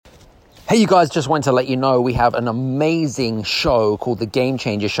Hey, you guys, just wanted to let you know we have an amazing show called The Game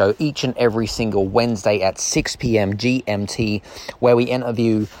Changer Show each and every single Wednesday at 6 p.m. GMT, where we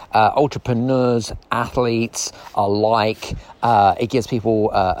interview entrepreneurs, athletes alike. It gives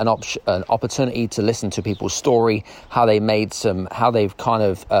people an opportunity to listen to people's story, how they've kind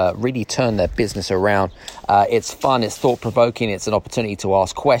of really turned their business around. It's fun, it's thought-provoking, it's an opportunity to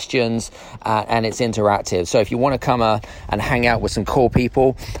ask questions, and it's interactive. So if you want to come and hang out with some cool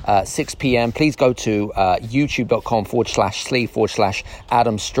people, 6 p.m., please go to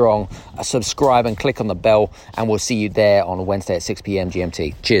youtube.com/sleeve/Adam Strong, subscribe and click on the bell, and we'll see you there on Wednesday at 6 p.m.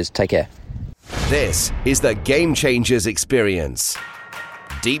 GMT. Cheers, take care. This is the Game Changers Experience.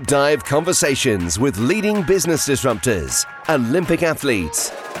 Deep dive conversations with leading business disruptors, Olympic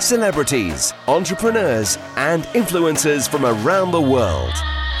athletes, celebrities, entrepreneurs, and influencers from around the world.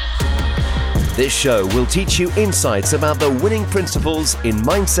 This show will teach you insights about the winning principles in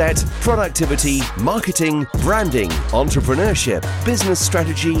mindset, productivity, marketing, branding, entrepreneurship, business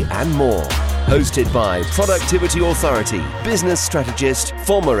strategy, and more. Hosted by Productivity Authority, business strategist,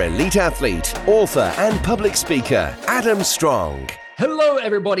 former elite athlete, author, and public speaker, Adam Strong. Hello,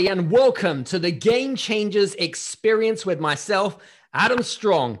 everybody, and welcome to the Game Changers Experience with myself, Adam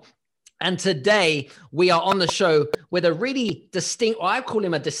Strong. And today we are on the show with a really I call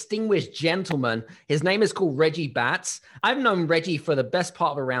him a distinguished gentleman. His name is called Reggie Batts. I've known Reggie for the best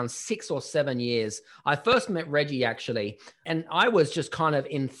part of around 6 or 7 years. I first met Reggie actually, and I was just kind of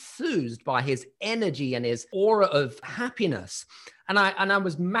enthused by his energy and his aura of happiness. And I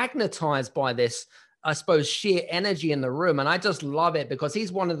was magnetized by this, I suppose, sheer energy in the room. And I just love it because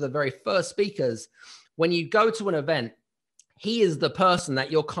he's one of the very first speakers. When you go to an event, he is the person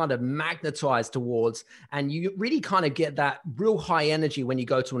that you're kind of magnetized towards, and you really kind of get that real high energy when you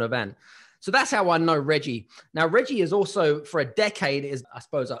go to an event. So that's how I know Reggie. Now, Reggie is also, for a decade, is, I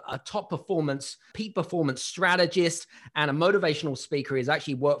suppose, a top performance, peak performance strategist and a motivational speaker. He's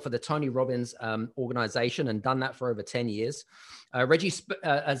actually worked for the Tony Robbins organization and done that for over 10 years. Reggie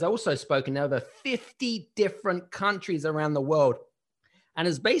has also spoken in over 50 different countries around the world, and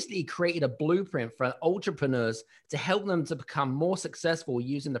has basically created a blueprint for entrepreneurs to help them to become more successful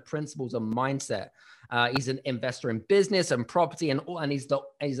using the principles of mindset. He's an investor in business and property, and he's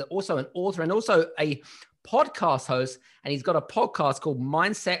also an author and also a podcast host, and he's got a podcast called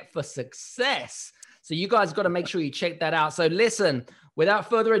Mindset for Success. So you guys got to make sure you check that out. So listen, without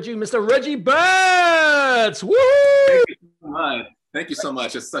further ado, Mr. Reggie Batts. Woo! Thank you so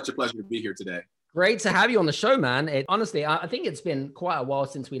much. It's such a pleasure to be here today. Great to have you on the show, man. Honestly, I think it's been quite a while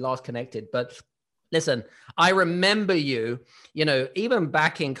since we last connected, but listen, I remember you, even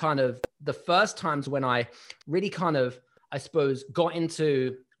back in kind of the first times when I really kind of, I suppose, got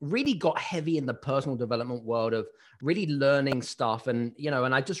heavy in the personal development world of really learning stuff. And,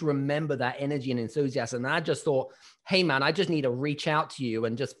 and I just remember that energy and enthusiasm. And I just thought, hey man, I just need to reach out to you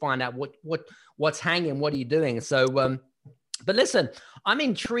and just find out what's hanging. What are you doing? So, but listen, I'm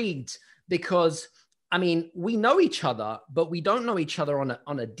intrigued because, we know each other, but we don't know each other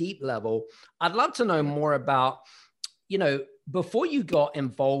on a deep level. I'd love to know more about, before you got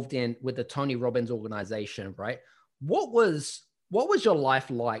involved with the Tony Robbins organization, right? What was your life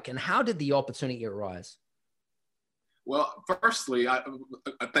like, and how did the opportunity arise? Well, firstly, I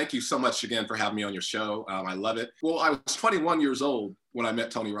thank you so much again for having me on your show. I love it. Well, I was 21 years old when I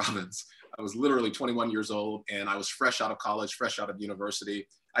met Tony Robbins. I was literally 21 years old, and I was fresh out of college, fresh out of university.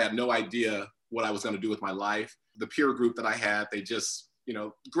 I had no idea what I was going to do with my life. The peer group that I had, they just,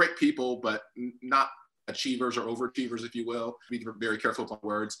 great people, but not achievers or overachievers, if you will. Be very careful with my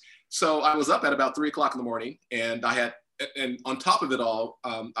words. So I was up at about 3 o'clock in the morning, and and on top of it all,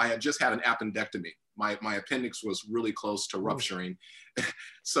 I had just had an appendectomy. My appendix was really close to rupturing.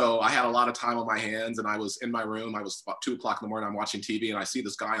 So I had a lot of time on my hands, and I was in my room. I was about 2 o'clock in the morning. I'm watching TV, and I see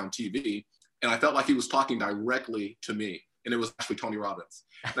this guy on TV, and I felt like he was talking directly to me. And it was actually Tony Robbins.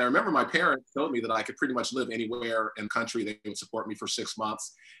 And I remember my parents told me that I could pretty much live anywhere in the country. They would support me for 6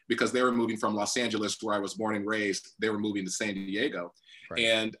 months because they were moving from Los Angeles, where I was born and raised. They were moving to San Diego. Right.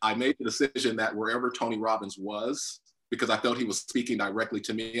 And I made the decision that wherever Tony Robbins was, because I felt he was speaking directly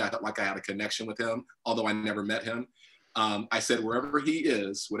to me, I felt like I had a connection with him, although I never met him. I said, wherever he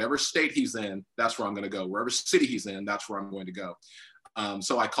is, whatever state he's in, that's where I'm going to go. Wherever city he's in, that's where I'm going to go.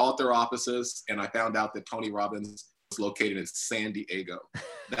 So I called their offices, and I found out that Tony Robbins was located in San Diego.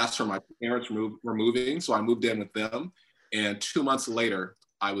 That's where my parents were moving. So I moved in with them. And 2 months later,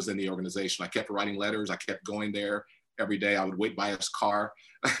 I was in the organization. I kept writing letters. I kept going there every day. I would wait by his car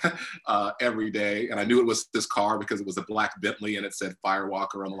every day. And I knew it was his car because it was a black Bentley and it said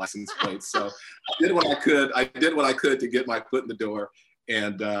Firewalker on the license plate. So I did what I could. I did what I could to get my foot in the door.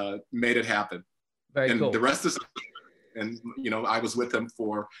 and made it happen. Very cool. The rest is, and I was with him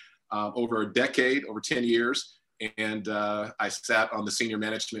for over a decade, over 10 years. And I sat on the senior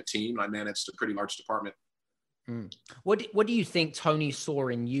management team. I managed a pretty large department. What do you think Tony saw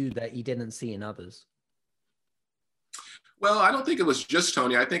in you that he didn't see in others? Well, I don't think it was just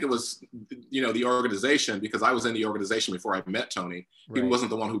Tony. I think it was, the organization, because I was in the organization before I met Tony. Right. He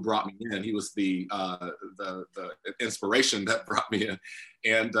wasn't the one who brought me in. He was the inspiration that brought me in.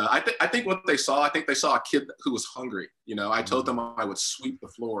 And I think what they saw, I think they saw a kid who was hungry. I told them I would sweep the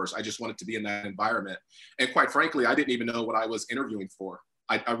floors. I just wanted to be in that environment. And quite frankly, I didn't even know what I was interviewing for.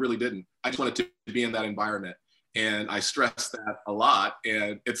 I really didn't. I just wanted to be in that environment. And I stressed that a lot.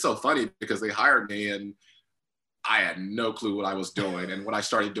 And it's so funny because they hired me and I had no clue what I was doing. And what I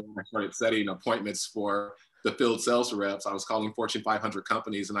started doing, I started setting appointments for the field sales reps. I was calling Fortune 500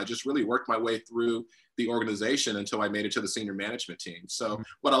 companies, and I just really worked my way through the organization until I made it to the senior management team. So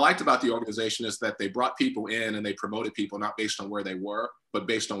what I liked about the organization is that they brought people in and they promoted people, not based on where they were, but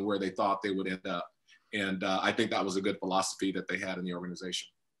based on where they thought they would end up. And I think that was a good philosophy that they had in the organization.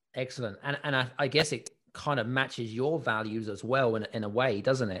 Excellent. And I guess it kind of matches your values as well in a way,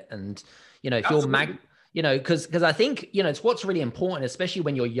 doesn't it? And, if Absolutely. you're because I think, it's what's really important, especially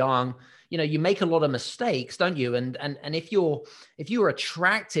when you're young, you make a lot of mistakes, don't you? And if you're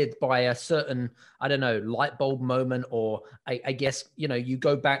attracted by a certain, I don't know, light bulb moment, or I guess, you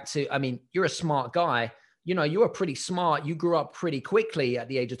go back to, you're a smart guy, you were pretty smart. You grew up pretty quickly at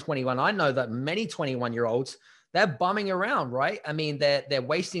the age of 21. I know that many 21-year-olds, they're bumming around, right? They're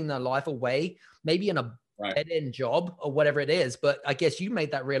wasting their life away, maybe in a dead-end job or whatever it is. But I guess you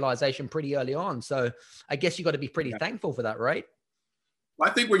made that realization pretty early on. So I guess you got to be pretty thankful for that, right? Well,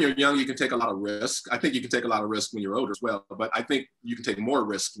 I think when you're young, you can take a lot of risk. I think you can take a lot of risk when you're older as well. But I think you can take more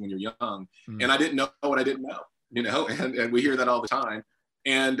risk when you're young. And I didn't know what I didn't know, and we hear that all the time.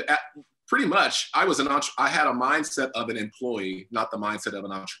 And pretty much, I had a mindset of an employee, not the mindset of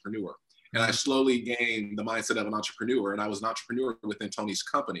an entrepreneur. And I slowly gained the mindset of an entrepreneur. And I was an entrepreneur within Tony's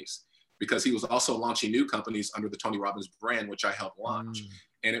companies, because he was also launching new companies under the Tony Robbins brand, which I helped launch.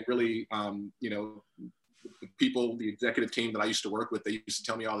 And it really, the people, the executive team that I used to work with, they used to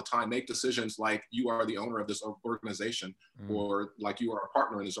tell me all the time, make decisions like you are the owner of this organization, or like you are a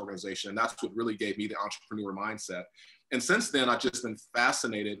partner in this organization. And that's what really gave me the entrepreneur mindset. And since then, I've just been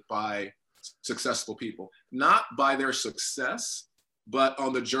fascinated by successful people, not by their success, but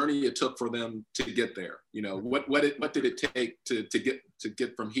on the journey it took for them to get there. What did it take to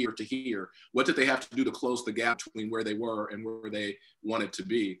get from here to here? What did they have to do to close the gap between where they were and where they wanted to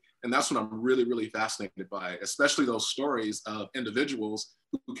be? And that's what I'm really, really fascinated by, especially those stories of individuals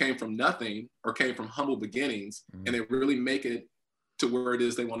who came from nothing or came from humble beginnings, and they really make it to where it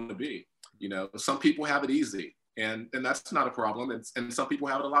is they want to be. Some people have it easy, and that's not a problem. And some people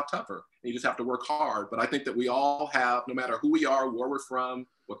have it a lot tougher. And you just have to work hard. But I think that we all have, no matter who we are, where we're from,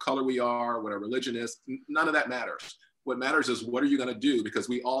 what color we are, what our religion is, none of that matters. What matters is what are you going to do? Because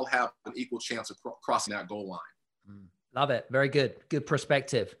we all have an equal chance of crossing that goal line. Love it. Very good. Good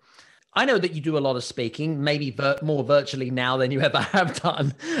perspective. I know that you do a lot of speaking, maybe more virtually now than you ever have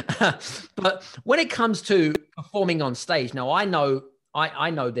done. But when it comes to performing on stage, now I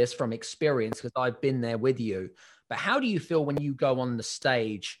know this from experience because I've been there with you, but how do you feel when you go on the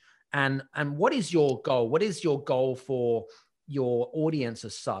stage, and what is your goal? What is your goal for your audience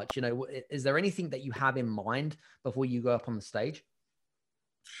as such? Is there anything that you have in mind before you go up on the stage?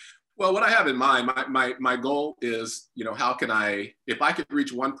 Well, what I have in mind, my goal is, how can if I could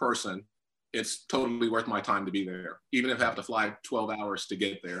reach one person, it's totally worth my time to be there, even if I have to fly 12 hours to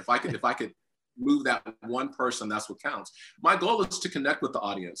get there. If I could move that one person, that's what counts. My goal is to connect with the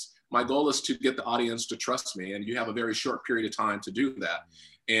audience. My goal is to get the audience to trust me. And you have a very short period of time to do that.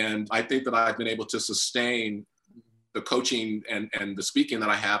 And I think that I've been able to sustain the coaching and the speaking that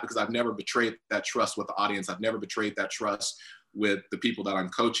I have, because I've never betrayed that trust with the audience. I've never betrayed that trust with the people that I'm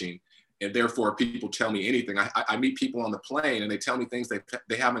coaching. And therefore, people tell me anything. I meet people on the plane and they tell me things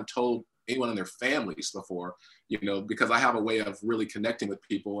they haven't told anyone in their families before, because I have a way of really connecting with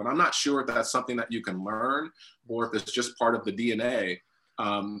people. And I'm not sure if that's something that you can learn or if it's just part of the DNA.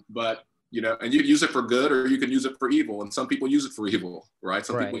 But, and you can use it for good or you can use it for evil. And some people use it for evil, right?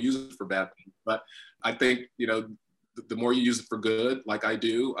 Some people use it for bad things. But I think, the more you use it for good, like I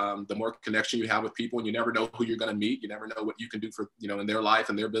do, the more connection you have with people, and you never know who you're going to meet. You never know what you can do for, in their life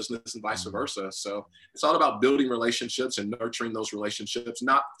and their business and vice versa. So it's all about building relationships and nurturing those relationships,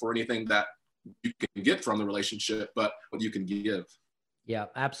 not for anything that you can get from the relationship, but what you can give. Yeah,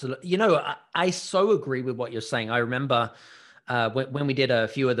 absolutely. I so agree with what you're saying. I remember when we did a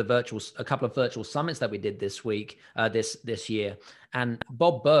couple of virtual summits that we did this week, this year. And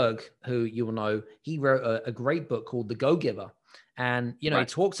Bob Berg, who you will know, he wrote a great book called The Go-Giver. And, you know, He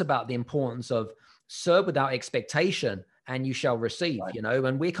talks about the importance of serve without expectation and you shall receive, you know,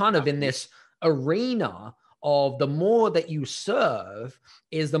 and we're kind of in this arena of the more that you serve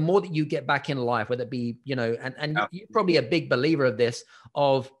is the more that you get back in life, whether it be, you know, and you're probably a big believer of this,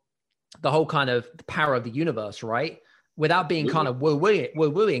 of the whole kind of power of the universe, right? Without being kind of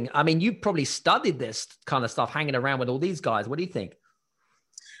woo-wooing. I mean, you probably studied this kind of stuff hanging around with all these guys. What do you think?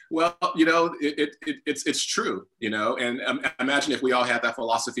 Well, you know, it's true, you know, and imagine if we all had that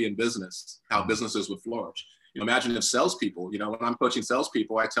philosophy in business, how businesses would flourish. You know, imagine if salespeople, you know, when I'm coaching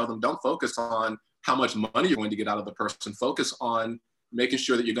salespeople, I tell them, don't focus on how much money you're going to get out of the person. Focus on making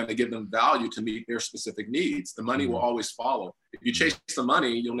sure that you're going to give them value to meet their specific needs. The money will always follow. If you chase the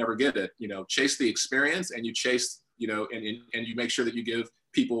money, you'll never get it. You know, chase the experience, and you chase, you know, and you make sure that you give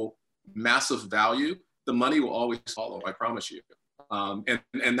people massive value. The money will always follow. I promise you.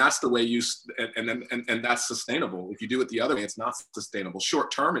 And that's the way and that's sustainable. If you do it the other way, it's not sustainable.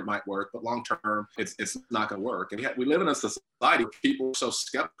 Short term, it might work, but long term, it's not going to work. And we live in a society where people are so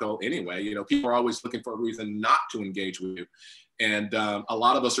skeptical anyway. You know, people are always looking for a reason not to engage with you. And a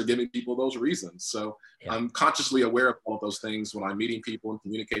lot of us are giving people those reasons. So I'm consciously aware of all of those things when I'm meeting people and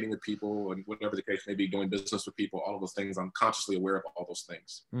communicating with people and whatever the case may be, doing business with people, all of those things. I'm consciously aware of all those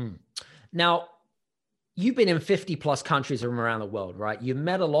things. Now, you've been in 50 plus countries from around the world, right? You've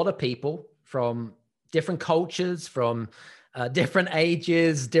met a lot of people from different cultures, from different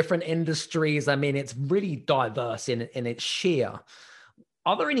ages, different industries. I mean, it's really diverse in its sheer.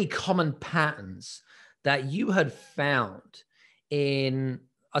 Are there any common patterns that you had found in,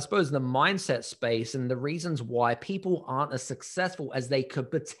 I suppose, the mindset space and the reasons why people aren't as successful as they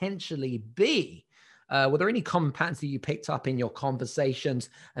could potentially be? Were there any common patterns that you picked up in your conversations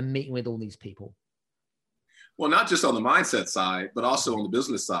and meeting with all these people? Well, not just on the mindset side, but also on the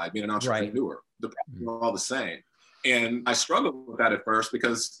business side, being an entrepreneur. The problems are all the same. And I struggled with that at first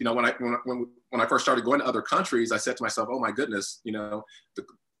because, you know, when I first started going to other countries, I said to myself, oh my goodness, you know,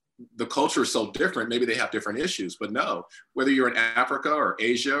 the culture is so different. Maybe they have different issues, but no, whether you're in Africa or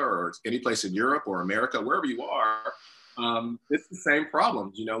Asia or any place in Europe or America, wherever you are, it's the same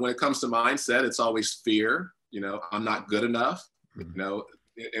problems. You know, when it comes to mindset, it's always fear. You know, I'm not good enough, you know,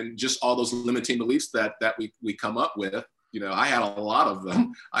 and just all those limiting beliefs that we come up with. You know, I had a lot of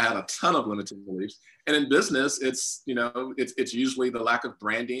them. I had a ton of limiting beliefs. And in business, it's, you know, it's usually the lack of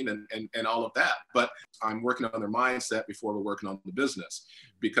branding and all of that. But I'm working on their mindset before we're working on the business,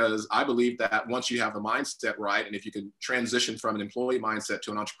 because I believe that once you have the mindset right, and if you can transition from an employee mindset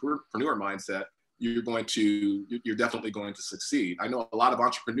to an entrepreneur mindset, you're definitely going to succeed. I know a lot of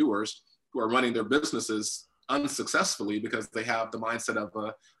entrepreneurs who are running their businesses unsuccessfully because they have the mindset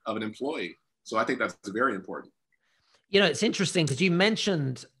of an employee. So I think that's very important. You know, it's interesting because you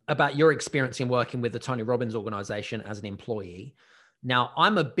mentioned about your experience in working with the Tony Robbins organization as an employee. Now,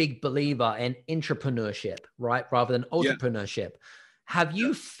 I'm a big believer in intrapreneurship, right? Rather than entrepreneurship. Have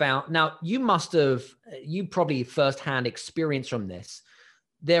you found, now you probably firsthand experience from this.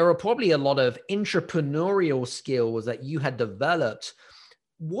 There are probably a lot of entrepreneurial skills that you had developed.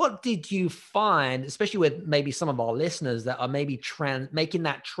 What did you find, especially with maybe some of our listeners that are maybe making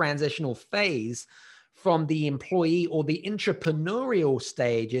that transitional phase from the employee or the entrepreneurial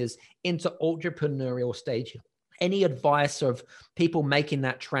stages into entrepreneurial stage? Any advice of people making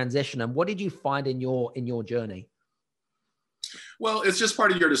that transition, and what did you find in your journey? Well, it's just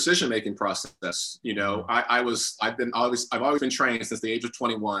part of your decision-making process. You know, I've always been trained since the age of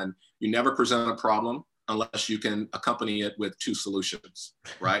 21. You never present a problem unless you can accompany it with two solutions,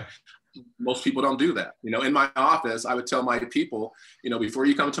 right? Most people don't do that. You know, in my office, I would tell my people, you know, before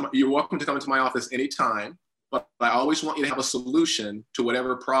you come you're welcome to come into my office anytime, but I always want you to have a solution to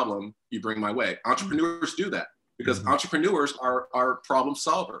whatever problem you bring my way. Entrepreneurs do that because entrepreneurs are problem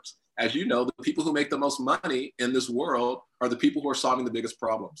solvers. As you know, the people who make the most money in this world are the people who are solving the biggest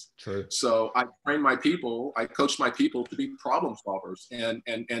problems. True. So I train my people, I coach my people to be problem solvers.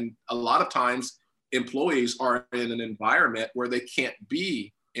 And a lot of times employees are in an environment where they can't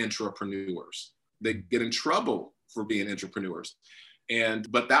be entrepreneurs. They get in trouble for being entrepreneurs.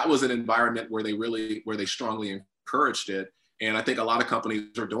 But that was an environment where they strongly encouraged it. And I think a lot of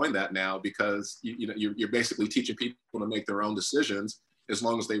companies are doing that now because you're basically teaching people to make their own decisions as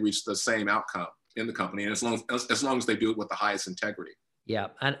long as they reach the same outcome in the company, and as long as they do it with the highest integrity. Yeah,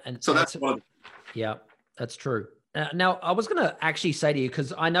 and so that's one of the- yeah, that's true. Now, I was going to actually say to you,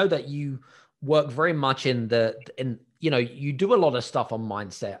 because I know that you work very much in you do a lot of stuff on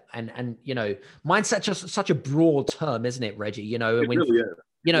mindset, and mindset just such a broad term, isn't it, Reggie? It really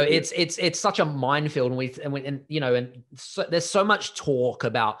is. It's such a minefield, and so, there's so much talk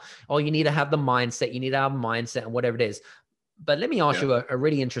about, oh, you need to have the mindset, and whatever it is. But let me ask you a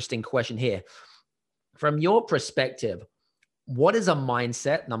really interesting question here. From your perspective, what is a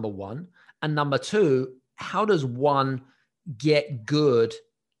mindset, number one? And number two, how does one get good?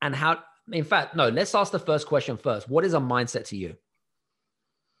 And let's ask the first question first. What is a mindset to you?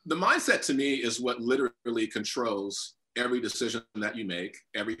 The mindset to me is what literally controls every decision that you make,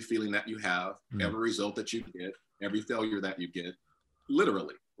 every feeling that you have, every result that you get, every failure that you get,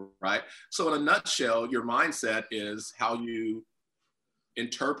 literally, right? So in a nutshell, your mindset is how you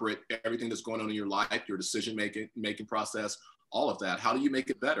interpret everything that's going on in your life, your decision-making process, all of that. How do you make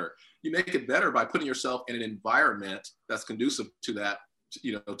it better? You make it better by putting yourself in an environment that's conducive to that,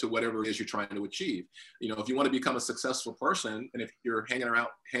 to whatever it is you're trying to achieve. If you want to become a successful person, and if you're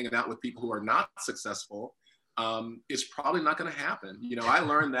hanging out with people who are not successful, it's probably not going to happen. I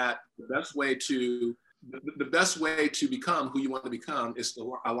learned that the best way to become who you want to become is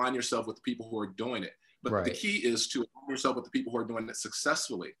to align yourself with the people who are doing it. But the key is to align yourself with the people who are doing it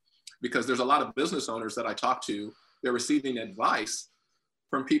successfully, because there's a lot of business owners that I talk to. They're receiving advice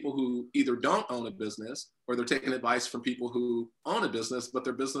from people who either don't own a business, or they're taking advice from people who own a business, but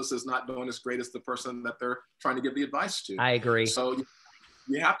their business is not doing as great as the person that they're trying to give the advice to. I agree. So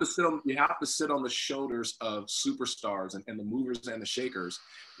you have to sit on the shoulders of superstars and the movers and the shakers,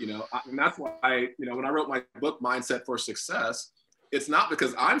 and that's why, when I wrote my book, Mindset for Success, it's not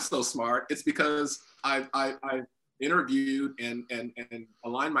because I'm so smart. It's because I've interviewed and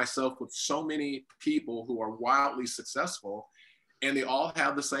aligned myself with so many people who are wildly successful, and they all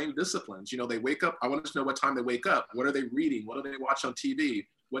have the same disciplines. They wake up. I want to know what time they wake up. What are they reading? What do they watch on TV?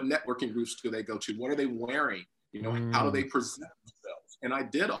 What networking groups do they go to? What are they wearing? How do they present themselves? And I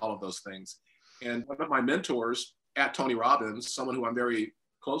did all of those things. And one of my mentors at Tony Robbins, someone who I'm very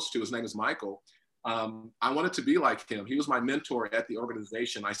close to, his name is Michael. I wanted to be like him. He was my mentor at the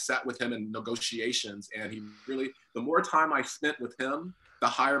organization. I sat with him in negotiations, and the more time I spent with him, the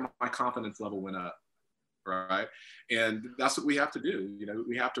higher my confidence level went up. Right. And that's what we have to do.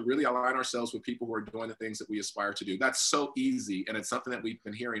 We have to really align ourselves with people who are doing the things that we aspire to do. That's so easy. And it's something that we've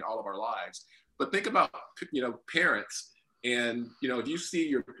been hearing all of our lives. But think about, parents, and, if you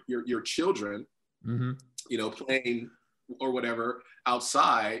see your children, playing or whatever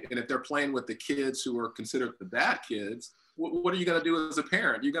outside, and if they're playing with the kids who are considered the bad kids, what are you going to do as a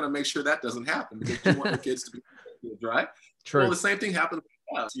parent? You're going to make sure that doesn't happen, because you want the kids to be kids, right? True. Well, the same thing happens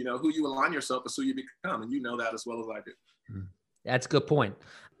with us. Who you align yourself is who you become, and you know that as well as I do. That's a good point.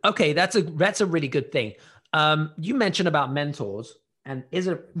 Okay, that's a really good thing. You mentioned about mentors, and is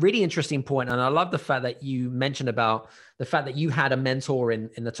a really interesting point. And I love the fact that you mentioned about the fact that you had a mentor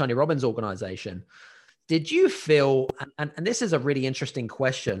in the Tony Robbins organization. Did you feel, and this is a really interesting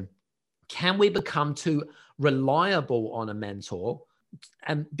question, can we become too reliable on a mentor?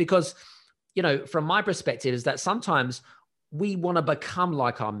 And because, from my perspective, is that sometimes we want to become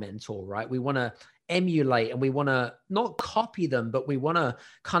like our mentor, right? We want to emulate, and we want to not copy them, but we want to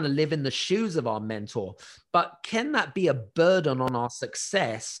kind of live in the shoes of our mentor. But can that be a burden on our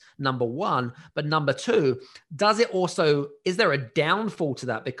success, number one? But number two, is there a downfall to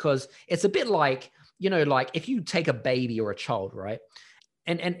that? Because it's a bit like, like if you take a baby or a child, right?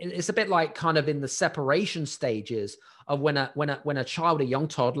 And it's a bit like kind of in the separation stages of when a child, a young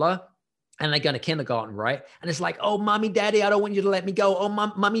toddler, and they go to kindergarten, right? And it's like, oh, mommy, daddy, I don't want you to let me go. Oh,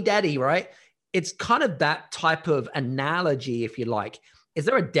 mommy, daddy, right? It's kind of that type of analogy, if you like. Is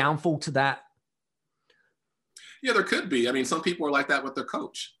there a downfall to that? Yeah, there could be. I mean, some people are like that with their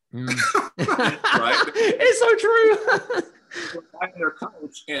coach. Right? It's so true. Like their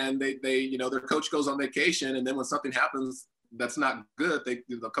coach, and they their coach goes on vacation, and then when something happens that's not good,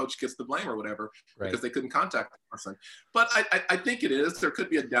 the coach gets the blame or whatever, right, because they couldn't contact the person. But I think it is. There could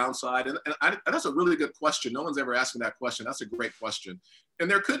be a downside, and that's a really good question. No one's ever asked me that question. That's a great question. And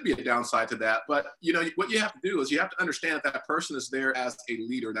there could be a downside to that. But what you have to do is you have to understand that person is there as a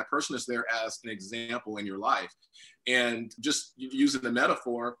leader. That person is there as an example in your life. And just using the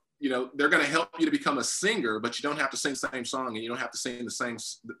metaphor, they're going to help you to become a singer, but you don't have to sing the same song, and you don't have to sing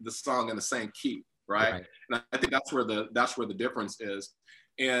the song in the same key. Right. And I think that's where the difference is.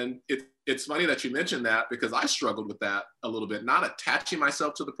 And it's funny that you mentioned that, because I struggled with that a little bit, not attaching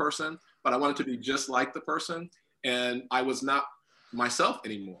myself to the person, but I wanted to be just like the person. And I was not myself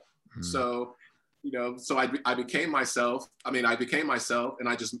anymore. Mm-hmm. So, so I became myself. I became myself, and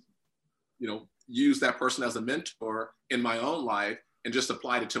I just, used that person as a mentor in my own life. and just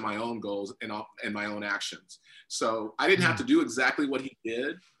applied it to my own goals and my own actions. So I didn't have to do exactly what he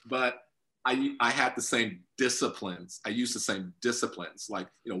did, but I had the same disciplines. I used the same disciplines, like,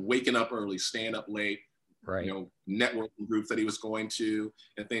 waking up early, staying up late, right. Networking groups that he was going to,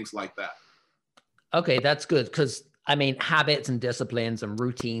 and things like that. Okay, that's good. Because I mean, habits and disciplines and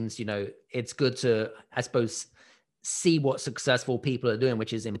routines, it's good to, I suppose, see what successful people are doing,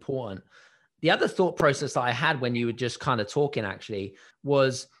 which is important. The other thought process that I had when you were just kind of talking actually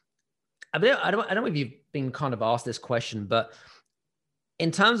was, I don't know if you've been kind of asked this question, but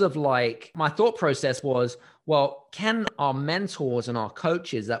in terms of like, my thought process was, well, can our mentors and our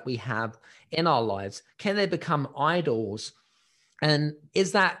coaches that we have in our lives, can they become idols? And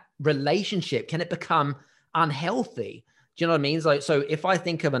is that relationship, can it become unhealthy? Do you know what I mean? So if I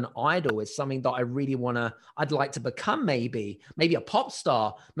think of an idol as something that I really I'd like to become, maybe a pop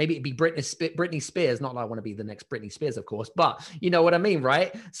star, maybe it'd be Britney Spears. Not that I want to be the next Britney Spears, of course, but you know what I mean,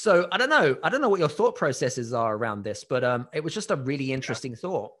 right? So I don't know what your thought processes are around this, but it was just a really interesting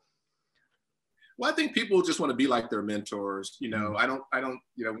thought. Well, I think people just want to be like their mentors. I don't,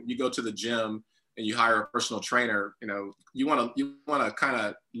 when you go to the gym and you hire a personal trainer, you want to kind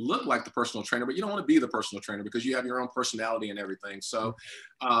of look like the personal trainer, but you don't want to be the personal trainer because you have your own personality and everything. So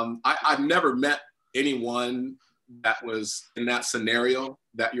I've never met anyone that was in that scenario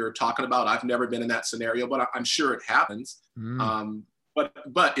that you're talking about. I've never been in that scenario, but I'm sure it happens. But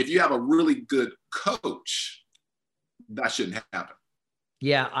if you have a really good coach, that shouldn't happen.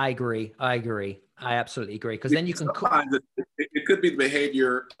 Yeah, I agree. I absolutely agree. Because then you can. It could be the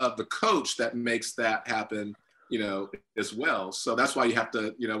behavior of the coach that makes that happen, as well. So that's why you have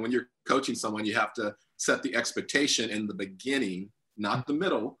to, when you're coaching someone, you have to set the expectation in the beginning, not the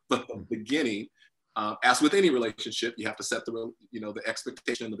middle, but the beginning. As with any relationship, you have to set the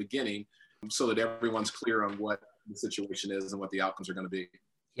expectation in the beginning so that everyone's clear on what the situation is and what the outcomes are going to be.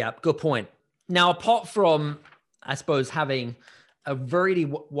 Yeah, good point. Now, apart from, I suppose, having a very,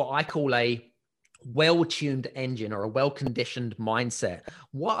 what I call a well-tuned engine or a well-conditioned mindset,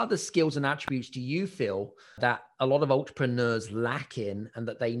 what other skills and attributes do you feel that a lot of entrepreneurs lack in and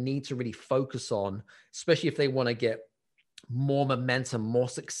that they need to really focus on, especially if they want to get more momentum, more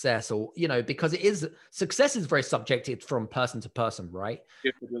success, or, because success is very subjective from person to person, right?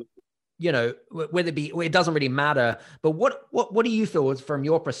 Whether it doesn't really matter, but what do you feel is, from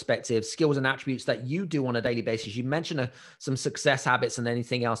your perspective, skills and attributes that you do on a daily basis? You mentioned some success habits and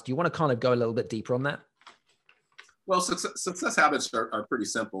anything else. Do you want to kind of go a little bit deeper on that? Well, success habits are pretty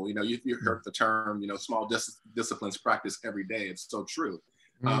simple. You heard the term, small disciplines practice every day. It's so true.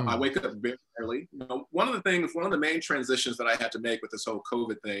 I wake up very early. One of the main transitions that I had to make with this whole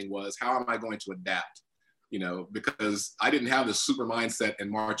COVID thing was, how am I going to adapt? Because I didn't have this super mindset in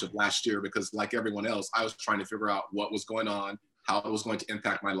March of last year, because like everyone else, I was trying to figure out what was going on, how it was going to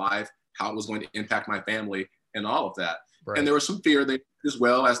impact my life, how it was going to impact my family, and all of that. Right. And there was some fear there as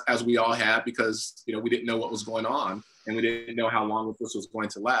well, as we all had, because, we didn't know what was going on and we didn't know how long this was going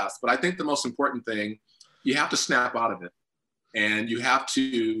to last. But I think the most important thing, you have to snap out of it. And you have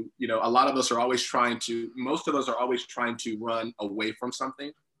to, most of us are always trying to run away from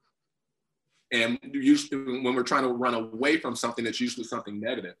something. And usually when we're trying to run away from something, it's usually something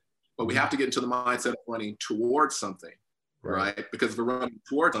negative. But we have to get into the mindset of running towards something, right? Because if we're running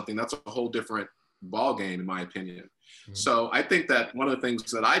towards something, that's a whole different ball game, in my opinion. So I think that one of the things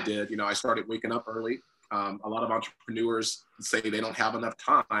that I did, I started waking up early. A lot of entrepreneurs say they don't have enough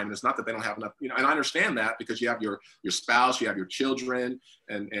time. It's not that they don't have enough, and I understand that, because you have your spouse, you have your children,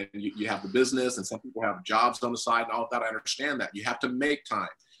 and you have the business, and some people have jobs on the side and all of that. I understand that. You have to make time,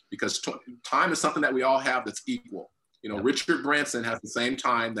 because time is something that we all have that's equal. Richard Branson has the same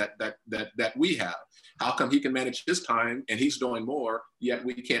time that we have. How come he can manage his time and he's doing more, yet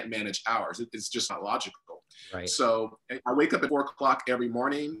we can't manage ours? It's just not logical. Right. So I wake up at 4 o'clock every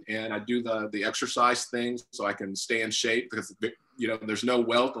morning and I do the exercise things so I can stay in shape, because there's no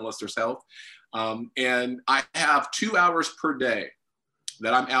wealth unless there's health. And I have 2 hours per day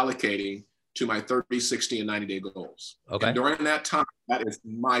that I'm allocating to my 30, 60, and 90-day goals. Okay. And during that time, that is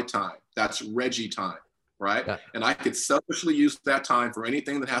my time. That's Reggie time, right? Yeah. And I could selfishly use that time for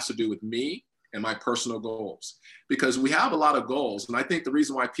anything that has to do with me and my personal goals, because we have a lot of goals. And I think the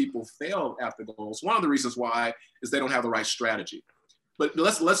reason why people fail at the goals, one of the reasons why, is they don't have the right strategy. But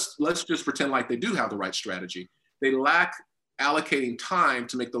let's just pretend like they do have the right strategy. They lack allocating time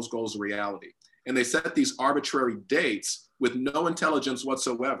to make those goals a reality. And they set these arbitrary dates with no intelligence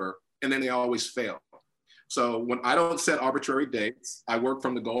whatsoever, and then they always fail. So when I don't set arbitrary dates, I work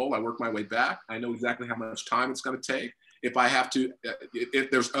from the goal, I work my way back. I know exactly how much time it's going to take. If I have to, if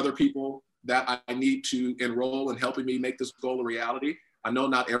there's other people that I need to enroll in helping me make this goal a reality. I know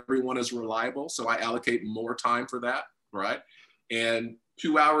not everyone is reliable, so I allocate more time for that, right? And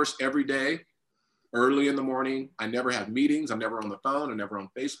 2 hours every day, early in the morning. I never have meetings. I'm never on the phone. I'm never on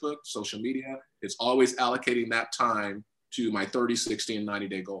Facebook, social media. It's always allocating that time to my 30, 60, and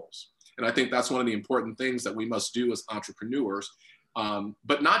 90-day goals. And I think that's one of the important things that we must do as entrepreneurs.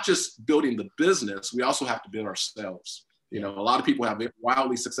 But not just building the business, we also have to build ourselves. You know, a lot of people have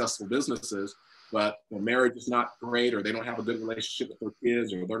wildly successful businesses, but their marriage is not great, or they don't have a good relationship with their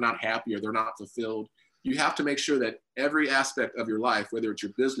kids, or they're not happy, or they're not fulfilled. You have to make sure that every aspect of your life, whether it's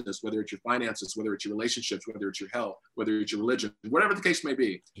your business, whether it's your finances, whether it's your relationships, whether it's your health, whether it's your religion, whatever the case may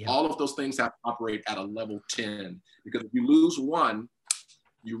be, all of those things have to operate at a level 10. Because if you lose one,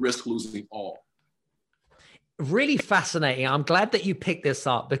 you risk losing all. Really fascinating. I'm glad that you picked this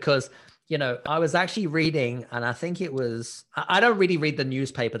up because, you know, I was actually reading, and I think it was, I don't really read the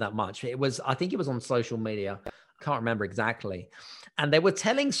newspaper that much. I think it was on social media. I can't remember exactly. And they were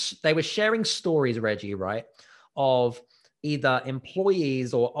sharing stories, Reggie, right, of either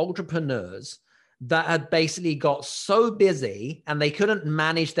employees or entrepreneurs that had basically got so busy and they couldn't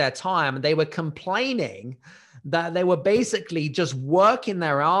manage their time. And they were complaining that they were basically just working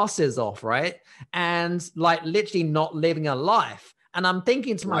their asses off, right? And like literally not living a life. And I'm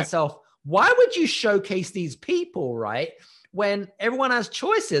thinking to myself, why would you showcase these people, right? When everyone has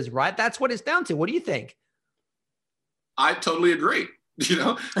choices, right? That's what it's down to. What do you think? I totally agree. You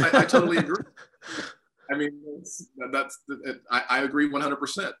know, I totally agree. I mean, I agree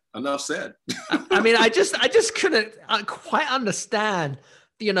 100%. Enough said. I mean, I just couldn't quite understand,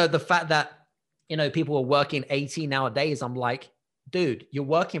 you know, the fact that, you know, people were working 18-hour days. I'm like, dude, you're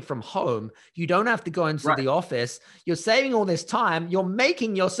working from home. You don't have to go into the office. You're saving all this time. You're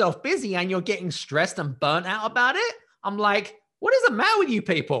making yourself busy and you're getting stressed and burnt out about it. I'm like, what is the matter with you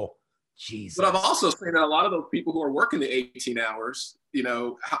people? Jesus. But I've also seen that a lot of those people who are working the 18 hours, you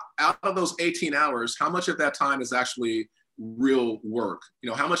know, out of those 18 hours, how much of that time is actually real work? You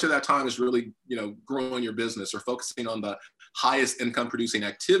know, how much of that time is really, you know, growing your business or focusing on the highest income producing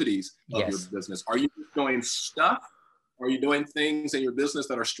activities of your business? Are you doing stuff? Are you doing things in your business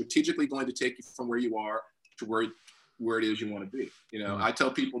that are strategically going to take you from where you are to where it is you want to be? You know, I tell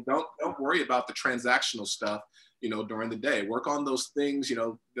people, don't worry about the transactional stuff, you know, during the day. Work on those things, you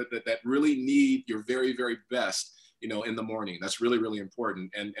know, that really need your very, very best, you know, in the morning. That's really, really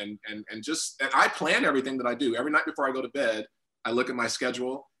important. And I plan everything that I do. Every night before I go to bed, I look at my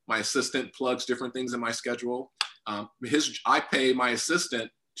schedule. My assistant plugs different things in my schedule. I pay my assistant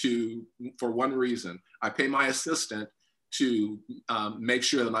for one reason. I pay my assistant to make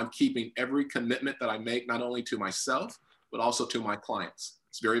sure that I'm keeping every commitment that I make, not only to myself, but also to my clients.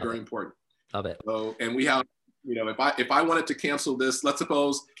 It's very, very important. Love it. So, and we have, you know, if I wanted to cancel this, let's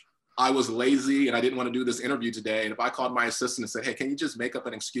suppose I was lazy and I didn't want to do this interview today. And if I called my assistant and said, hey, can you just make up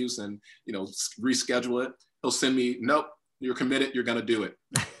an excuse and, you know, reschedule it? He'll send me, nope, you're committed. You're going to do it.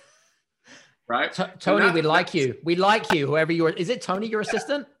 Right? Tony, we like you. We like you, whoever you are. Is it Tony, your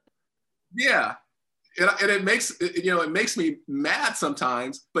assistant? Yeah. And it makes, you know, it makes me mad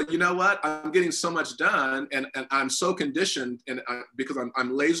sometimes, but you know what? I'm getting so much done and I'm so conditioned and because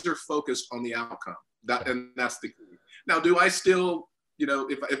I'm laser focused on the outcome. And that's the key. Now, do I still, you know,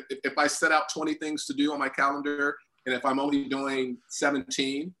 if I set out 20 things to do on my calendar and if I'm only doing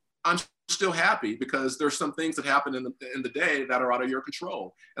 17, I'm still happy because there's some things that happen in the day that are out of your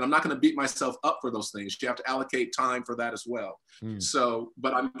control. And I'm not going to beat myself up for those things. You have to allocate time for that as well. So,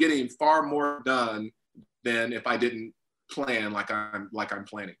 but I'm getting far more done than if I didn't plan like I'm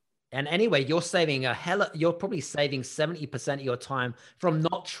planning. And anyway, you're probably saving 70% of your time from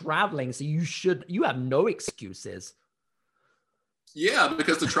not traveling. So you have no excuses. Yeah,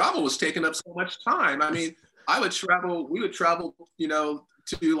 because the travel was taking up so much time. I mean, we would travel, you know,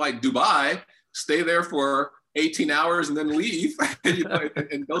 to like Dubai, stay there for 18 hours and then leave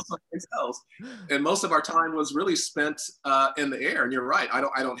and go someplace else. And most of our time was really spent in the air. And you're right, I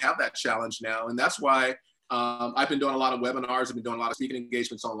don't have that challenge now. And that's why I've been doing a lot of webinars. I've been doing a lot of speaking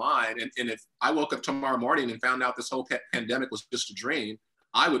engagements online. And if I woke up tomorrow morning and found out this whole pandemic was just a dream,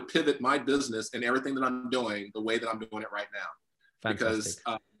 I would pivot my business and everything that I'm doing the way that I'm doing it right now. Fantastic.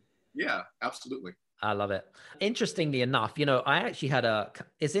 Because, yeah, absolutely. I love it. Interestingly enough, you know, I actually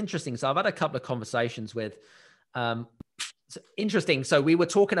it's interesting. So I've had a couple of conversations with, interesting. So we were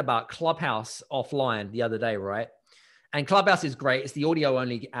talking about Clubhouse offline the other day, right? And Clubhouse is great. It's the audio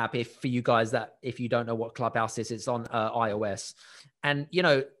only app. If you don't know what Clubhouse is, it's on iOS. And, you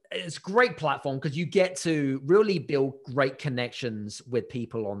know, it's a great platform because you get to really build great connections with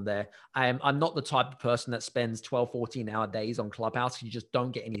people on there. I'm not the type of person that spends 12, 14-hour days on Clubhouse. You just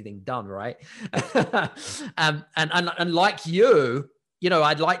don't get anything done, right? And like you know,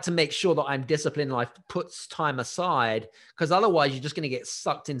 I'd like to make sure that I'm disciplined. Life puts time aside because otherwise you're just going to get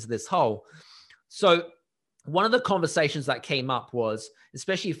sucked into this hole. So one of the conversations that came up was,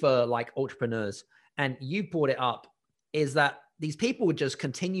 especially for like entrepreneurs, and you brought it up, is that these people would just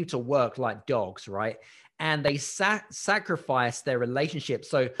continue to work like dogs, right? And they sacrifice their relationship.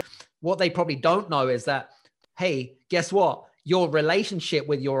 So what they probably don't know is that, hey, guess what? Your relationship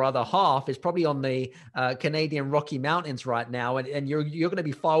with your other half is probably on the Canadian Rocky Mountains right now. And you're going to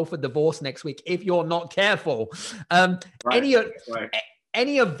be filed for divorce next week if you're not careful. Right.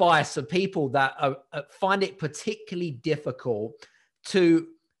 Any advice for people that find it particularly difficult to,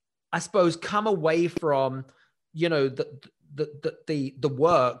 I suppose, come away from, you know, the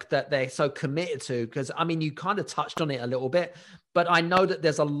work that they're so committed to? Because I mean, you kind of touched on it a little bit, but I know that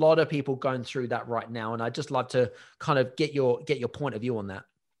there's a lot of people going through that right now, and I'd just love to kind of get your point of view on that.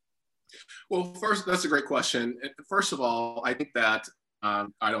 Well, first, that's a great question. First of all, I think that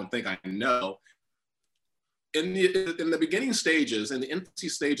I don't think I know. In the beginning stages, in the infancy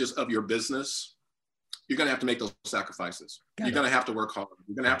stages of your business, you're going to have to make those sacrifices. You're going to have to work hard.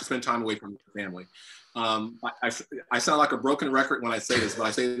 You're going to have to spend time away from your family. I sound like a broken record when I say this, but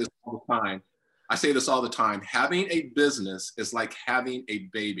I say this all the time. I say this all the time. Having a business is like having a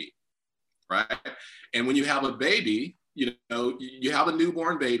baby, right? And when you have a baby, you know, you have a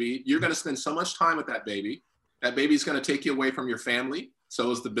newborn baby, you're going to spend so much time with that baby. That baby's going to take you away from your family. So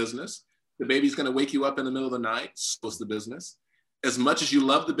is the business. The baby's going to wake you up in the middle of the night. So is the business. As much as you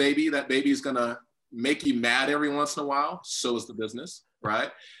love the baby, that baby's going to make you mad every once in a while. So is the business, right?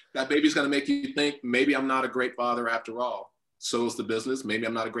 That baby's going to make you think, maybe I'm not a great father after all. So is the business. Maybe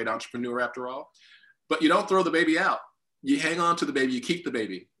I'm not a great entrepreneur after all. But you don't throw the baby out. You hang on to the baby. You keep the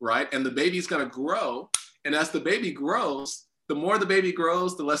baby, right? And the baby's going to grow. And as the baby grows, the more the baby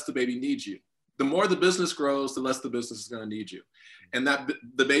grows, the less the baby needs you. The more the business grows, the less the business is going to need you. And that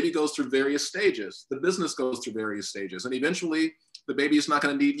the baby goes through various stages. The business goes through various stages. And eventually, the baby is not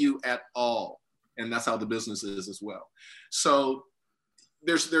going to need you at all. And that's how the business is as well. So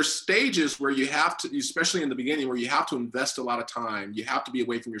there's stages where you have to, especially in the beginning, where you have to invest a lot of time. You have to be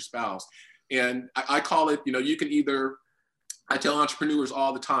away from your spouse. And I call it, you know, you can either, I tell entrepreneurs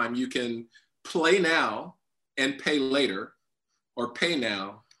all the time, you can play now and pay later, or pay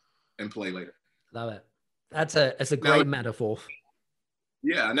now and play later. Love it. That's a great metaphor.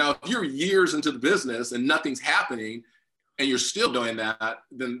 Yeah. Now, if you're years into the business and nothing's happening and you're still doing that,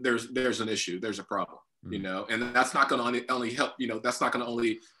 then there's an issue. There's a problem, you know, and that's not going to only help, you know, that's not going to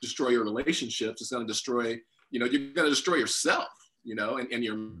only destroy your relationships. It's going to destroy, you know, you're going to destroy yourself, you know, and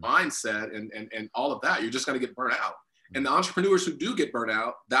your mindset and all of that. You're just going to get burnt out. And the entrepreneurs who do get burnt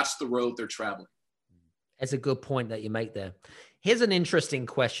out, that's the road they're traveling. That's a good point that you make there. Here's an interesting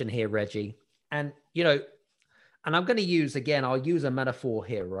question here, Reggie. And, you know, and I'm going to use, again, I'll use a metaphor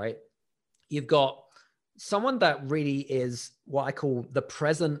here, right? You've got someone that really is what I call the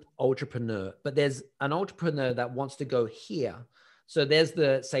present entrepreneur, but there's an entrepreneur that wants to go here. So there's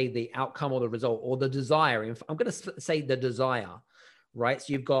the outcome or the result or the desire. I'm going to say the desire, right?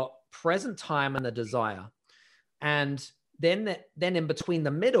 So you've got present time and the desire. And then in between the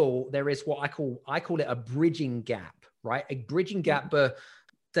middle, there is what I call it a bridging gap, right? A bridging gap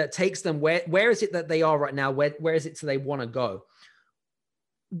that takes them where is it that they are right now? Where is it so they want to go?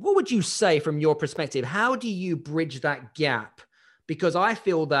 What would you say from your perspective? How do you bridge that gap? Because I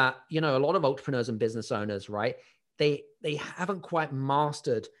feel that, you know, a lot of entrepreneurs and business owners, right? They haven't quite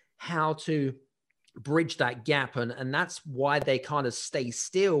mastered how to bridge that gap. And that's why they kind of stay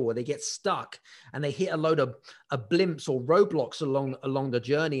still, or they get stuck and they hit a load of blimps or roadblocks along the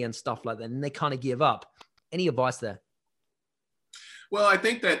journey and stuff like that. And they kind of give up. Any advice there? Well, I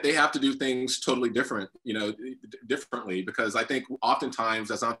think that they have to do things totally different, you know, differently, because I think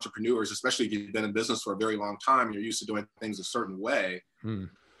oftentimes as entrepreneurs, especially if you've been in business for a very long time, you're used to doing things a certain way.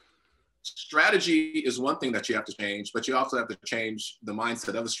 Strategy is one thing that you have to change, but you also have to change the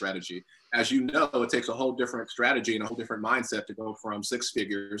mindset of the strategy. As you know, it takes a whole different strategy and a whole different mindset to go from 6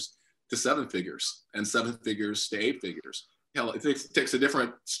 figures to 7 figures and 7 figures to 8 figures. Hell, it takes a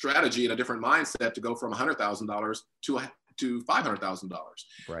different strategy and a different mindset to go from $100,000 to $500,000.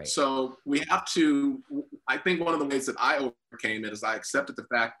 Right. So we have to, I think one of the ways that I overcame it is I accepted the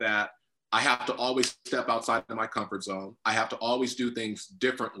fact that I have to always step outside of my comfort zone. I have to always do things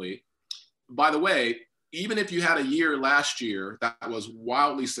differently. By the way, even if you had a year last year that was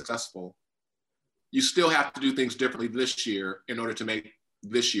wildly successful, you still have to do things differently this year in order to make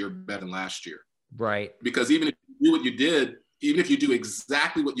this year better than last year. Right. Because even if you do what you did, even if you do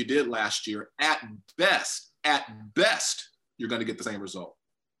exactly what you did last year, at best, you're going to get the same result.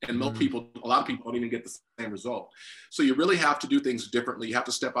 And most people, a lot of people don't even get the same result. So you really have to do things differently. You have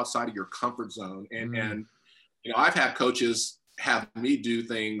to step outside of your comfort zone. And you know, I've had coaches have me do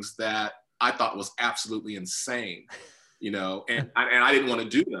things that I thought was absolutely insane, you know, and I didn't want to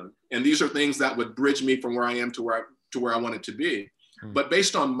do them. And these are things that would bridge me from where I am to where I wanted to be. But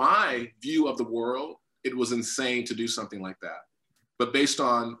based on my view of the world, it was insane to do something like that. But based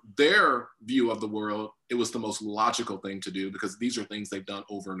on their view of the world, it was the most logical thing to do, because these are things they've done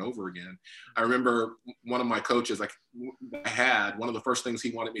over and over again. I remember one of my coaches, like I had, one of the first things he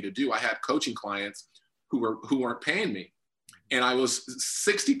wanted me to do, I had coaching clients who weren't paying me. And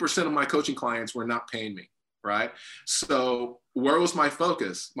 60% of my coaching clients were not paying me, right? So where was my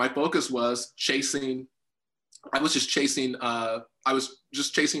focus? My focus was I was just chasing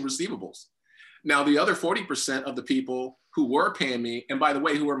receivables. Now, the other 40% of the people who were paying me, and by the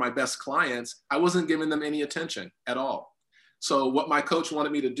way, who were my best clients, I wasn't giving them any attention at all. So what my coach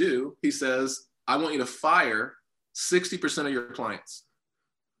wanted me to do, he says, I want you to fire 60% of your clients.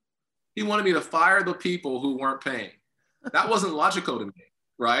 He wanted me to fire the people who weren't paying. That wasn't logical to me,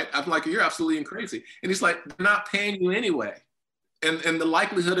 right? I'm like, you're absolutely crazy. And he's like, they're not paying you anyway. And the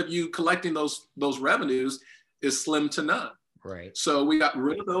likelihood of you collecting those revenues is slim to none. Right. So we got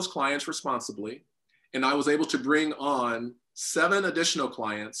rid of those clients responsibly, and I was able to bring on 7 additional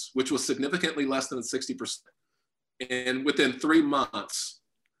clients, which was significantly less than 60%. And within 3 months,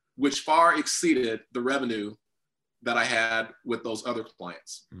 which far exceeded the revenue that I had with those other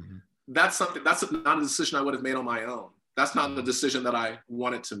clients. Mm-hmm. That's not a decision I would have made on my own. That's not the decision that I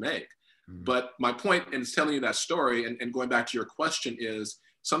wanted to make. Mm-hmm. But my point in telling you that story and going back to your question is,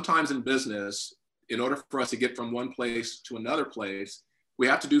 sometimes in business, in order for us to get from one place to another place, we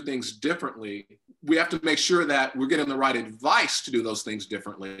have to do things differently. We have to make sure that we're getting the right advice to do those things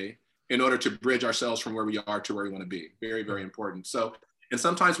differently in order to bridge ourselves from where we are to where we want to be. Very, very important. So, and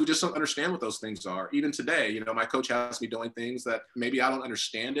sometimes we just don't understand what those things are. Even today, you know, my coach has me doing things that maybe I don't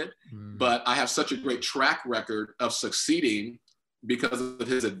understand it, but I have such a great track record of succeeding because of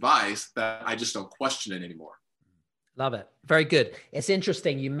his advice that I just don't question it anymore. Love it. Very good. It's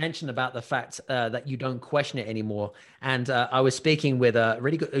interesting. You mentioned about the fact that you don't question it anymore. And I was speaking with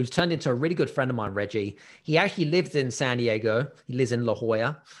who's turned into a really good friend of mine, Reggie. He actually lives in San Diego. He lives in La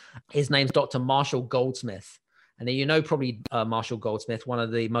Jolla. His name's Dr. Marshall Goldsmith. And you know, probably Marshall Goldsmith, one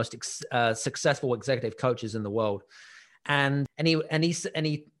of the most successful executive coaches in the world. And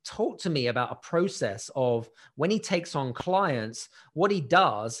he talked to me about a process of when he takes on clients, what he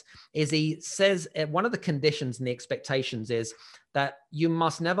does is he says one of the conditions and the expectations is that you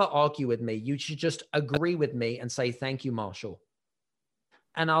must never argue with me. You should just agree with me and say, thank you, Marshall.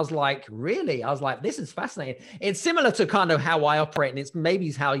 And I was like, really? I was like, this is fascinating. It's similar to kind of how I operate, and it's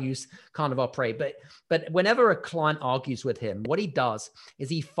maybe how you kind of operate. But whenever a client argues with him, what he does is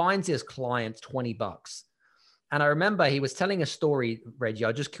he finds his client $20. And I remember he was telling a story, Reggie.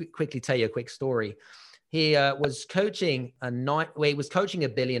 I'll just quickly tell you a quick story. He was coaching a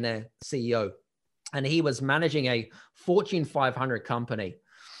billionaire CEO, and he was managing a Fortune 500 company.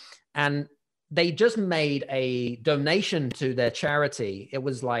 And they just made a donation to their charity. It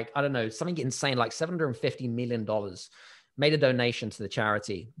was like, I don't know, something insane, like $750 million, made a donation to the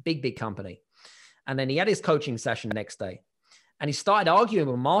charity, big company. And then he had his coaching session next day, and he started arguing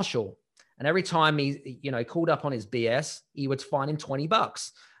with Marshall. And every time he, called up on his BS, he would fine him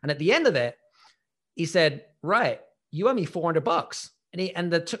 $20. And at the end of it, he said, right, you owe me $400.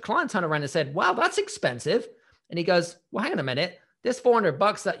 And the client turned around and said, wow, that's expensive. And he goes, well, hang on a minute. This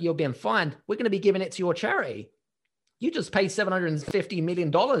 $400 that you're being fined, we're going to be giving it to your charity. You just paid $750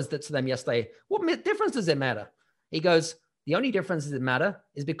 million to them yesterday. What difference does it matter? He goes, the only difference that matter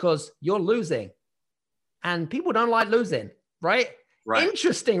is because you're losing. And people don't like losing, right? Right.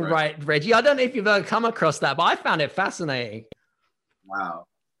 Interesting, right, Reggie? I don't know if you've ever come across that, but I found it fascinating. Wow.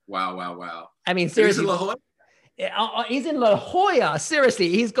 I mean, seriously. He's in La Jolla? He's in La Jolla. Seriously,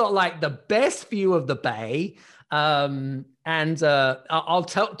 he's got like the best view of the bay. And I'll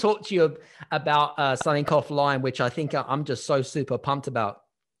talk to you about something offline, which I think I'm just so super pumped about.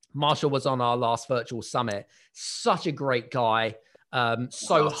 Marshall was on our last virtual summit. Such a great guy.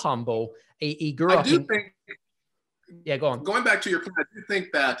 So humble. He grew up. Yeah, go on. Going back to your point, I do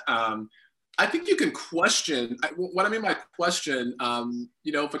think that I think you can question. What I mean by question,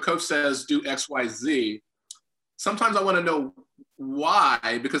 if a coach says do X, Y, Z, sometimes I want to know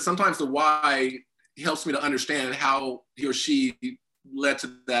why, because sometimes the why helps me to understand how he or she led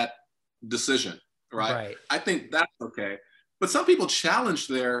to that decision, right? I think that's okay. But some people challenge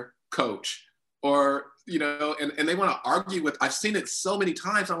their coach, or, and they want to argue with, I've seen it so many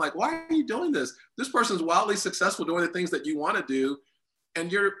times. I'm like, why are you doing this? This person's wildly successful doing the things that you want to do, and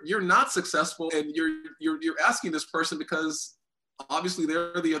you're not successful, and you're asking this person because obviously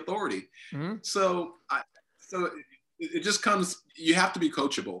they're the authority. Mm-hmm. So it just comes, you have to be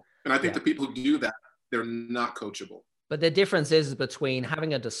coachable. And I think the people who do that, they're not coachable. But the difference is between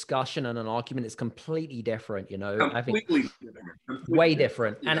having a discussion and an argument is completely different, Completely different. Way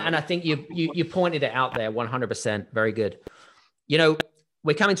different. And I think you pointed it out there 100%. Very good.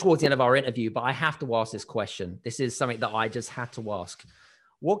 We're coming towards the end of our interview, but I have to ask this question. This is something that I just had to ask.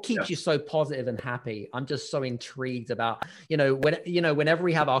 What keeps you so positive and happy? I'm just so intrigued about, whenever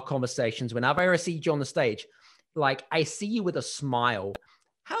we have our conversations, whenever I see you on the stage, like I see you with a smile.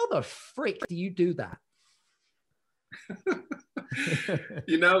 How the frick do you do that?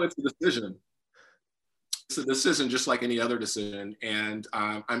 It's a decision. It's a decision just like any other decision. And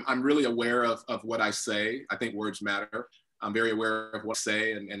I'm really aware of what I say. I think words matter. I'm very aware of what I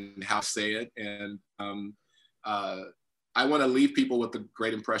say and how I say it. And I want to leave people with a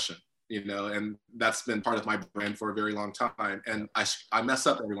great impression, and that's been part of my brand for a very long time. And I mess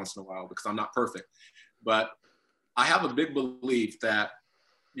up every once in a while because I'm not perfect. But I have a big belief that,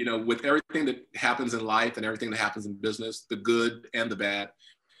 with everything that happens in life and everything that happens in business, the good and the bad,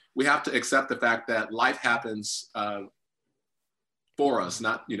 we have to accept the fact that life happens for us,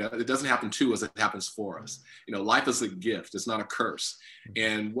 not, it doesn't happen to us, it happens for us. Life is a gift, it's not a curse.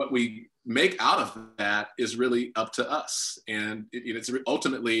 And what we make out of that is really up to us. And it's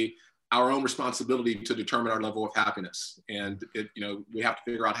ultimately our own responsibility to determine our level of happiness. And we have to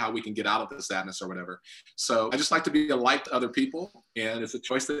figure out how we can get out of the sadness or whatever. So I just like to be a light to other people. And it's a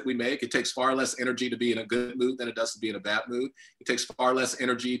choice that we make. It takes far less energy to be in a good mood than it does to be in a bad mood. It takes far less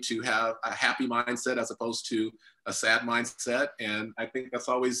energy to have a happy mindset as opposed to a sad mindset. And I think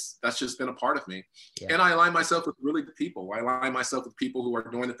that's just been a part of me. Yeah. And I align myself with really good people. I align myself with people who are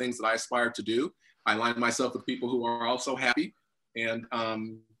doing the things that I aspire to do. I align myself with people who are also happy. And,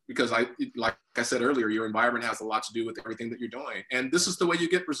 because like I said earlier, your environment has a lot to do with everything that you're doing. And this is the way you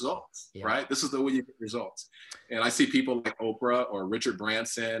get results, right? This is the way you get results. And I see people like Oprah or Richard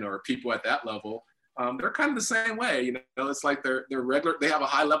Branson or people at that level, they're kind of the same way. It's like they're regular, they have a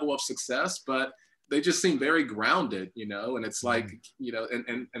high level of success, but they just seem very grounded, and it's like,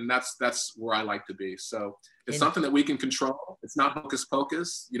 and that's where I like to be. So it's something that we can control. It's not hocus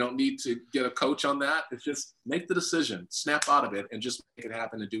pocus. You don't need to get a coach on that. It's just make the decision, snap out of it, and just make it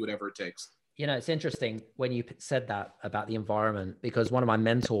happen and do whatever it takes. It's interesting when you said that about the environment, because one of my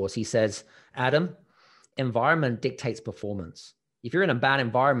mentors, he says, Adam, environment dictates performance. If you're in a bad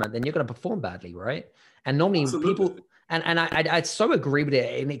environment, then you're going to perform badly, right? And normally people... And I so agree with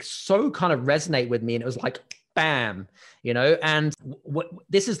it, and it so kind of resonate with me. And it was like, bam, and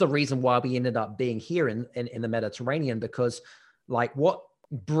this is the reason why we ended up being here in the Mediterranean, because like what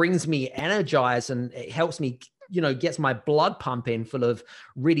brings me energized and it helps me, gets my blood pumping full of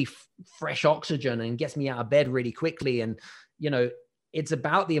really fresh oxygen and gets me out of bed really quickly. And, it's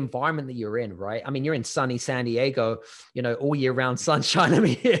about the environment that you're in, right? I mean, you're in sunny San Diego, all year round sunshine. I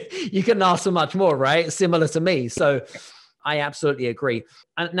mean, you can ask for much more, right? Similar to me. So I absolutely agree.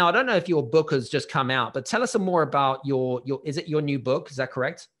 And now I don't know if your book has just come out, but tell us some more about is it your new book? Is that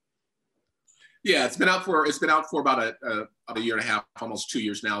correct? Yeah, it's been out for about a year and a half, almost 2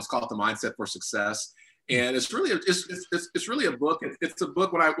 years now. It's called The Mindset for Success. And it's really a book. It's a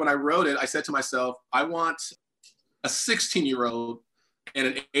book. When I wrote it, I said to myself, I want a 16-year-old and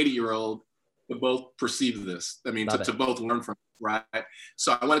an 80-year-old to both perceive this. I mean, to both learn from it, right?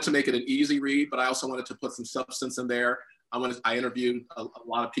 So I wanted to make it an easy read, but I also wanted to put some substance in there. I interviewed a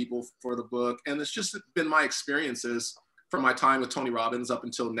lot of people for the book, and it's just been my experiences from my time with Tony Robbins up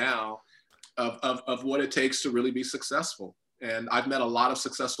until now of what it takes to really be successful. And I've met a lot of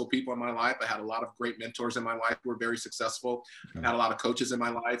successful people in my life. I had a lot of great mentors in my life who were very successful. I had a lot of coaches in my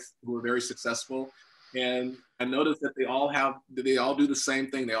life who were very successful. And I noticed that they all do the same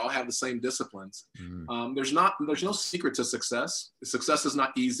thing. They all have the same disciplines. There's no secret to success. Success is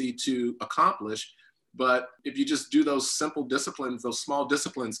not easy to accomplish, but if you just do those simple disciplines, those small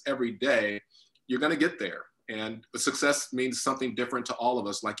disciplines every day, you're going to get there. And success means something different to all of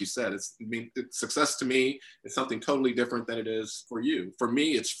us. Like you said, success to me is something totally different than it is for you. For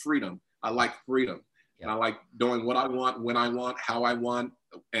me, it's freedom. I like freedom. Yeah. And I like doing what I want, when I want, how I want,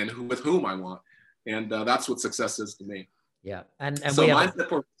 and with whom I want. And that's what success is to me. Yeah. And so mindset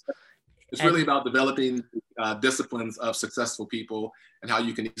for it's really about developing disciplines of successful people and how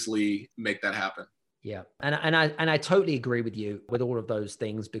you can easily make that happen. Yeah. And I totally agree with you with all of those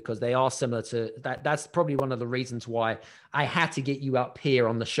things, because they are similar to that. That's probably one of the reasons why I had to get you up here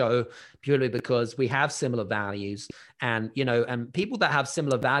on the show, purely because we have similar values. And, and people that have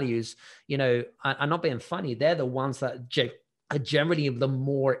similar values, I'm not being funny. They're the ones that are generally the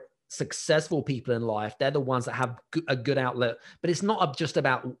more successful people in life. They're the ones that have a good outlet. But it's not just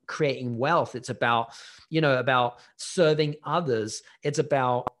about creating wealth. It's about about serving others. It's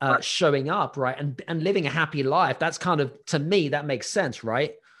about showing up, right, and living a happy life. That's kind of, to me, that makes sense,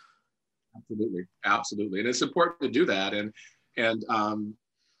 right? Absolutely, and it's important to do that. And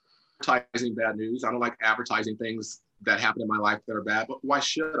advertising bad news. I don't like advertising things that happen in my life that are bad. But why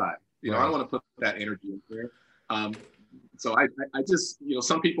should I? I don't want to put that energy in there. So I just,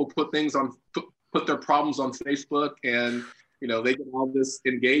 some people put their problems on Facebook, and, they get all this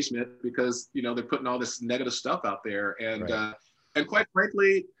engagement because, they're putting all this negative stuff out there. And, right. And quite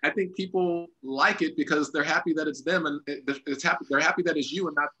frankly, I think people like it because they're happy that it's them, and they're happy that it's you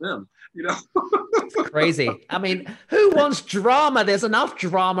and not them, Crazy. I mean, who wants drama? There's enough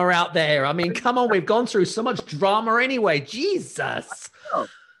drama out there. I mean, come on, we've gone through so much drama anyway. Jesus. I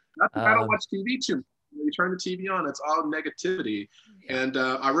don't watch TV too much. You turn the TV on, it's all negativity. And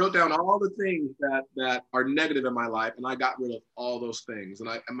I wrote down all the things that are negative in my life, and I got rid of all those things. And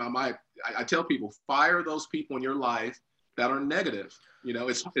I tell people, fire those people in your life that are negative.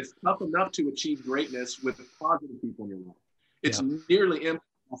 It's tough enough to achieve greatness with positive people in your life. It's nearly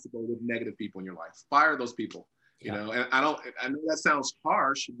impossible with negative people in your life. Fire those people. And I know that sounds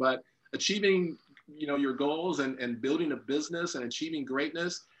harsh, but achieving your goals and building a business and achieving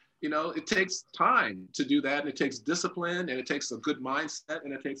greatness, it takes time to do that, and it takes discipline, and it takes a good mindset,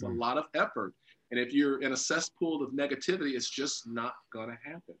 and it takes a lot of effort. And if you're in a cesspool of negativity, it's just not going to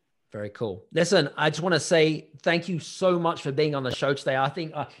happen. Very cool. Listen, I just want to say thank you so much for being on the show today. I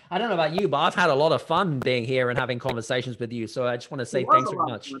think, I don't know about you, but I've had a lot of fun being here and having conversations with you. So I just want to say thanks very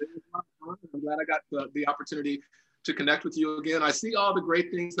much. I'm glad I got the opportunity to connect with you again. I see all the great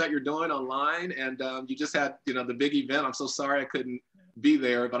things that you're doing online, and you just had, the big event. I'm so sorry I couldn't be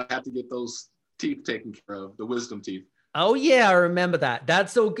there, but I have to get those teeth taken care of, the wisdom teeth. Oh yeah, I remember that.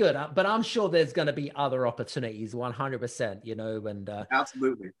 That's all good. But I'm sure there's going to be other opportunities, 100%, and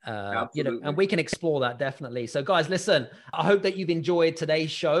absolutely. And we can explore that definitely. So guys, listen, I hope that you've enjoyed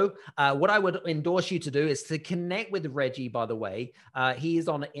today's show. What I would endorse you to do is to connect with Reggie, by the way. He is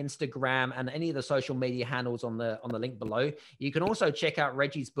on Instagram and any of the social media handles on the link below. You can also check out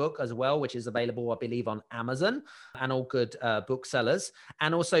Reggie's book as well, which is available, I believe, on Amazon and all good booksellers.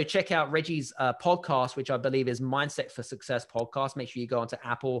 And also check out Reggie's podcast, which I believe is Mindset for Success podcast. Make sure you go onto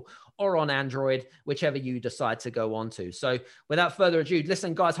Apple or on Android, whichever you decide to go on to. So without further ado,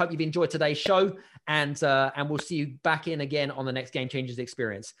 listen, guys, hope you've enjoyed today's show, and we'll see you back in again on the next Game Changers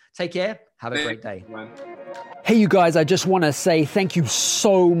experience. Take care. Have a great day. Hey, you guys, I just want to say thank you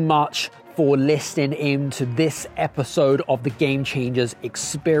so much for listening in to this episode of the Game Changers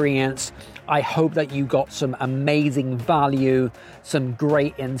experience. I hope that you got some amazing value, some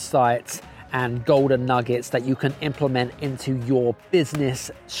great insights, and golden nuggets that you can implement into your business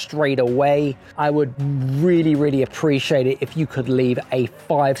straight away. I would really, really appreciate it if you could leave a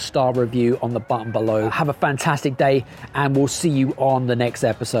 5-star review on the button below. Have a fantastic day, and we'll see you on the next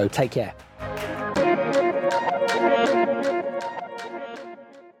episode. Take care.